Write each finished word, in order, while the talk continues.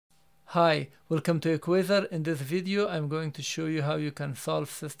Hi, welcome to Equaser. In this video I'm going to show you how you can solve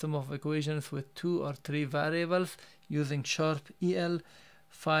system of equations with 2 or 3 variables using Sharp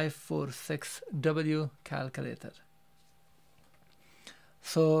EL-546W calculator.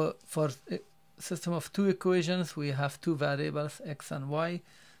 So for system of 2 equations we have 2 variables x and y.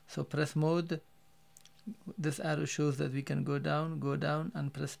 So press mode. This arrow shows that we can go down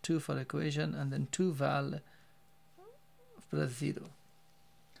and press 2 for equation and then 2 val, press 0.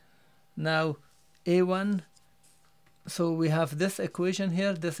 Now A1, so we have this equation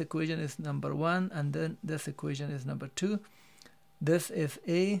here. This equation is number 1 and then this equation is number 2. This is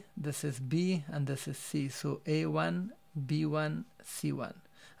A, this is B, and this is C. So A1, B1, C1,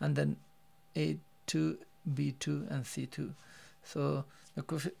 and then A2, B2, and C2. So the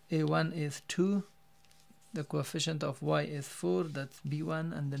A1 is 2, the coefficient of y is 4, that's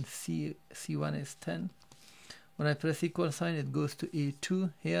B1, and then C1 is 10. When I press equal sign, it goes to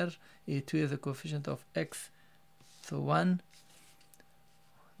A2 here. A2 is the coefficient of x, so 1.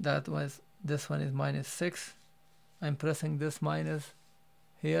 This one is minus 6. I'm pressing this minus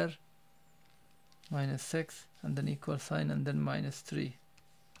here, minus 6, and then equal sign, and then minus 3.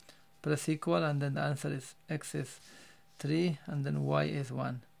 Press equal, and then the answer is x is 3, and then y is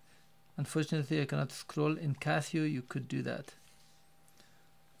 1. Unfortunately, I cannot scroll. In Casio, you could do that.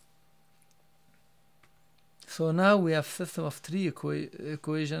 So now we have system of 3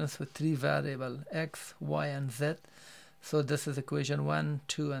 equations with 3 variables, x, y, and z. So this is equation 1,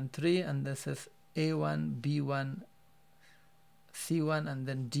 2, and 3, and this is A1, B1, C1, and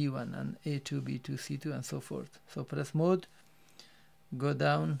then D1, and A2, B2, C2, and so forth. So press mode, go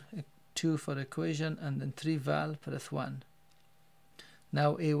down, 2 for equation, and then 3 val, press 1.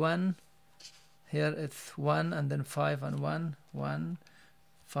 Now A1, here it's 1, and then 5 and 1, 1,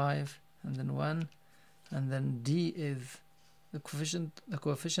 5, and then 1. And then D is the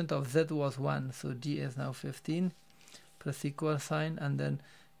coefficient of Z was 1, so D is now 15. Press equal sign, and then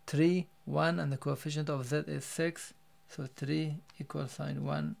 3, 1, and the coefficient of Z is 6, so 3 equal sign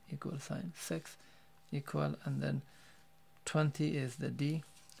 1 equal sign 6 equal, and then 20 is the D.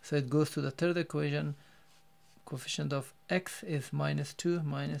 So it goes to the third equation. Coefficient of X is minus 2,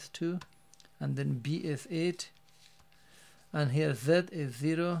 and then B is 8, and here Z is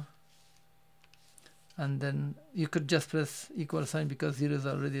 0. And then you could just press equal sign because 0 is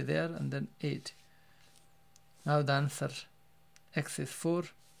already there, and then 8. Now the answer, x is 4,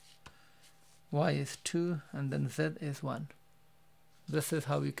 y is 2, and then z is 1. This is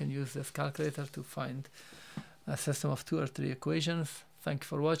how you can use this calculator to find a system of 2 or 3 equations. Thank you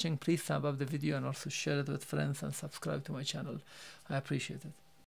for watching. Please thumb up the video and also share it with friends and subscribe to my channel. I appreciate it.